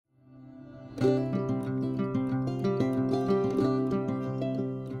Hello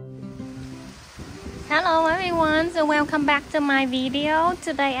everyone, so welcome back to my video.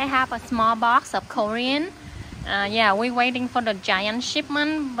 Today I have a small box of Korean. Yeah, we're waiting for the giant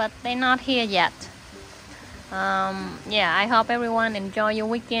shipment, but they're not here yet. Yeah, I hope everyone enjoy your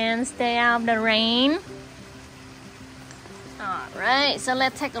weekend, stay out of the rain. Alright, so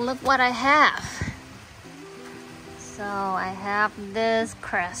let's take a look what I have. So I have this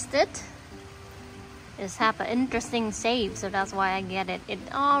crested. It has an interesting shape, so that's why I get it.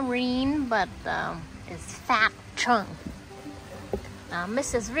 It's all green, but it's fat chunk.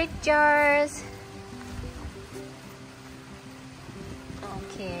 Mrs. Richards.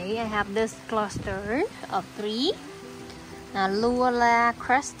 Okay, I have this cluster of 3. Now Lula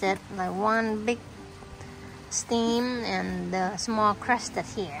crested, like one big stem and the small crested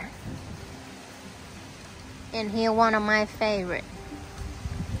here. And here one of my favorite.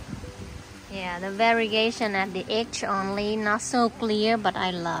 Yeah, the variegation at the edge only, not so clear, but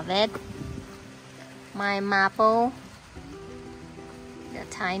I love it. My maple, the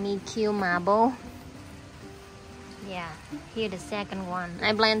tiny cute maple. Yeah, here the second one.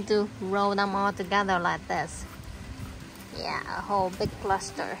 I plan to roll them all together like this. Yeah, a whole big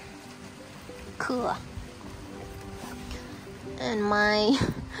cluster. Cool. And my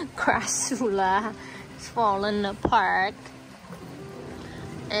crassula is falling apart.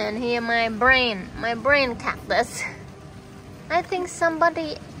 And here my brain cactus. I think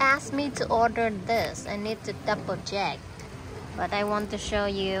somebody asked me to order this. I need to double check. But I want to show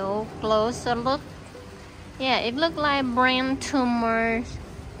you closer look. Yeah, it looked like brain tumor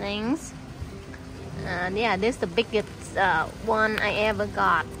things. Yeah, this is the biggest one I ever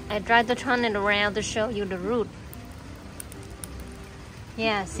got. I tried to turn it around to show you the root.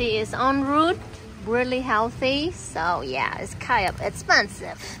 Yeah, see, it's on root. Really healthy, so yeah, it's kind of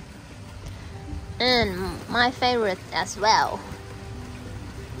expensive. And my favorite as well.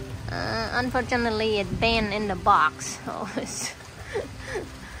 Unfortunately, it's banned in the box. So it's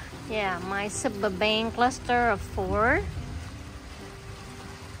yeah, my super bang cluster of 4.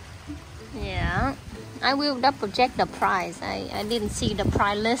 Yeah, I will double check the price. I didn't see the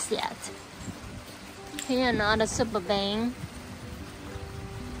price list yet. Here another super bang.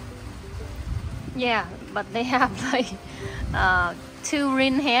 Yeah, but they have like 2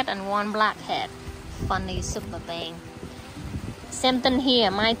 green head and 1 black head. Funny super bang. Same thing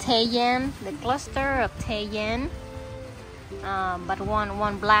here, my Taeyan, the cluster of Taeyan, but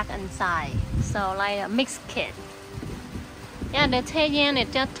one black inside. So like a mixed kit. Yeah, the Taeyan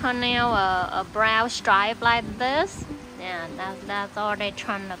it just turned out a brown stripe like this. Yeah, that's all they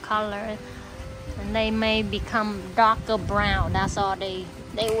turn the color, and they may become darker brown. That's all they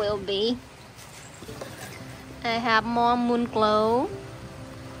will be. I have more moon glow.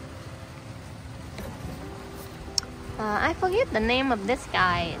 I forget the name of this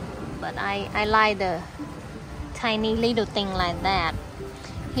guy, but I like the tiny little thing like that.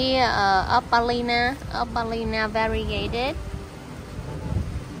 Here, Opalina variegated.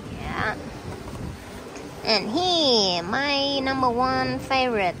 Yeah. And here, my number 1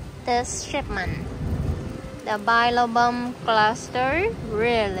 favorite, this shipment. The bilobum cluster,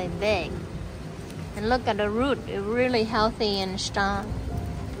 really big. And look at the root, it's really healthy and strong.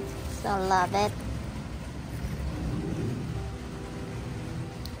 So love it.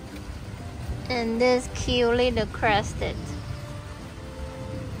 And this cute little crested.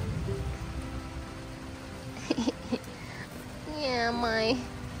 Yeah, my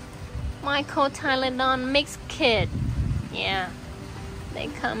cotyledon mixed kit. Yeah, they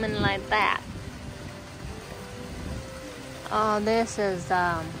come in like that. Oh, this is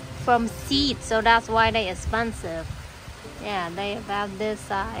from seeds, so that's why they're expensive. Yeah, they have this.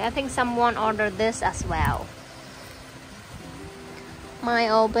 I think someone ordered this as well. My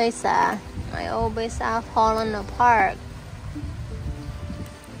old base are falling apart.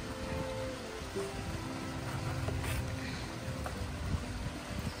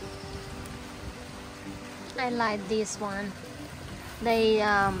 I like this one. They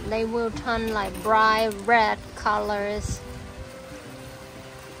will turn like bright red colors.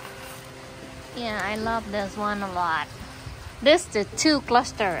 Yeah, I love this one a lot. This is the 2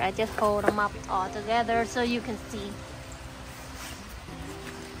 cluster. I just hold them up all together so you can see.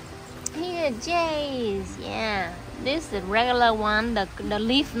 Here, jays. Yeah, this is the regular one. The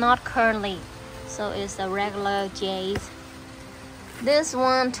leaf not curly, so it's a regular jays. This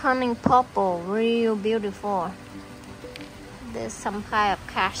one turning purple, real beautiful. This some kind of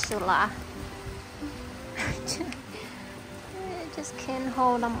cassula. Just can't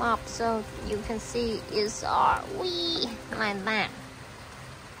hold them up so you can see it's all wee like that.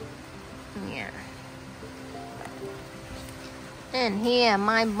 Yeah. And here,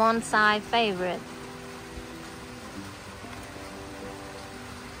 my bonsai favorite.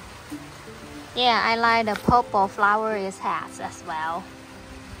 Yeah, I like the purple flower it has as well.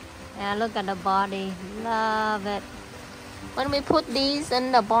 Yeah, look at the body. Love it. When we put these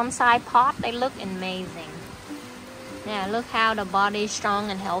in the bonsai pot, they look amazing. Yeah, look how the body is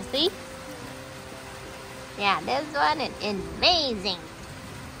strong and healthy. Yeah, this one is amazing.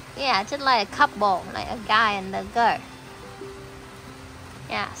 Yeah, just like a couple, like a guy and a girl.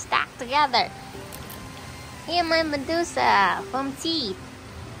 Yeah, stacked together. Here my Medusa from teeth.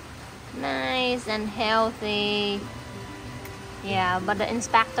 Nice and healthy. Yeah, but the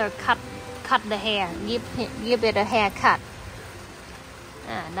inspector cut the hair. Give it a haircut.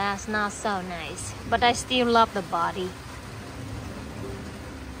 That's not so nice. But I still love the body.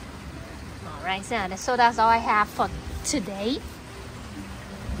 Alright, so that's all I have for today.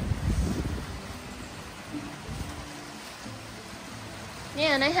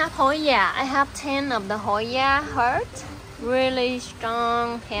 Yeah, and I have Hoya. I have 10 of the Hoya heart. Really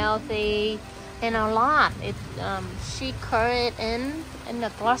strong, healthy, and a lot. She curled in the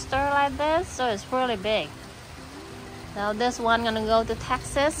cluster like this, so it's really big. So this one gonna go to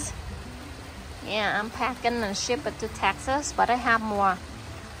Texas. Yeah, I'm packing and ship it to Texas, but I have more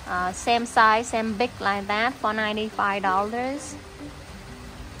same size, same big like that for $95.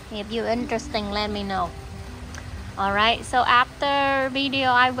 If you're interested, let me know. Alright, so after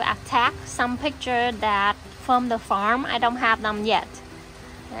video I will attach some picture that from the farm. I don't have them yet.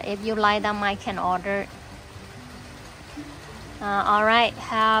 If you like them, I can order. Alright,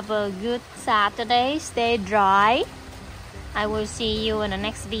 have a good Saturday. Stay dry. I will see you in the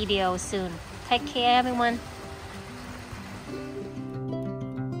next video soon. Take care, everyone.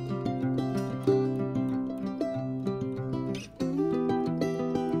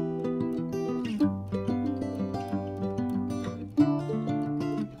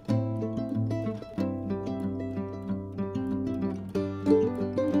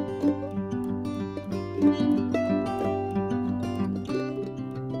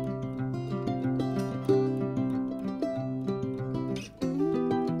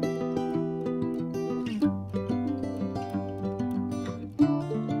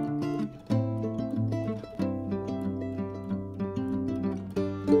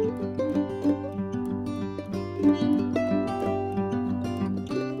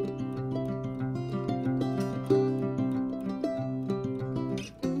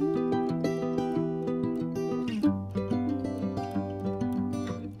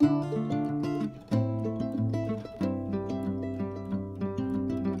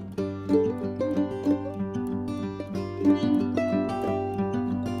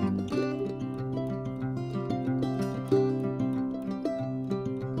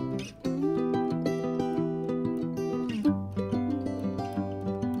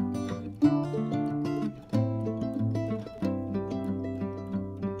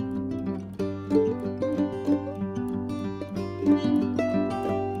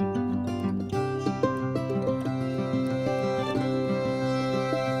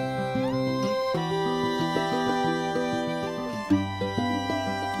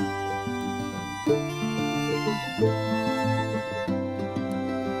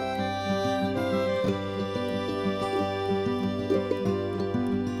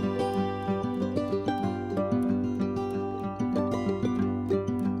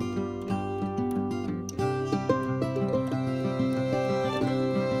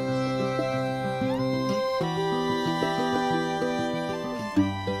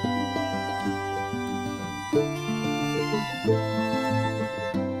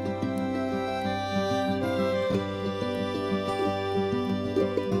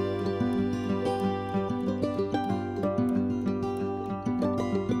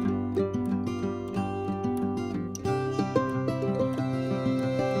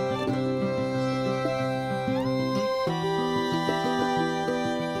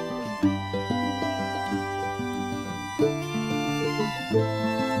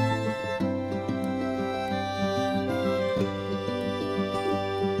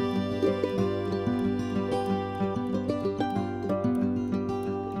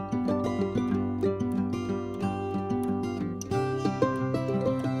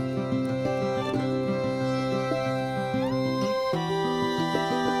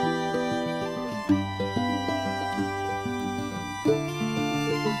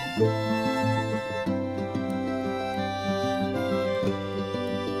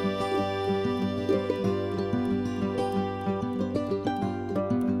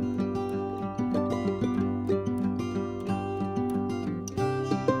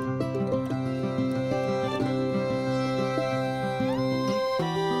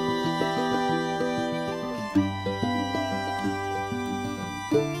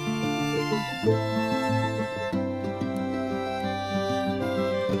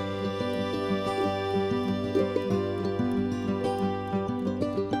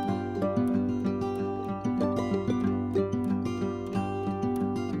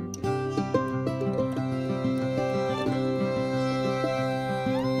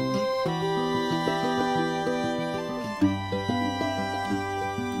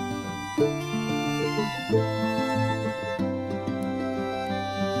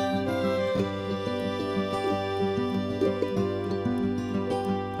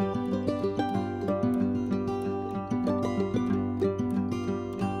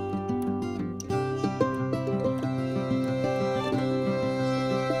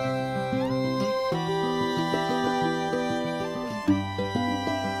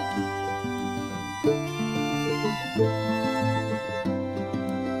 Bye.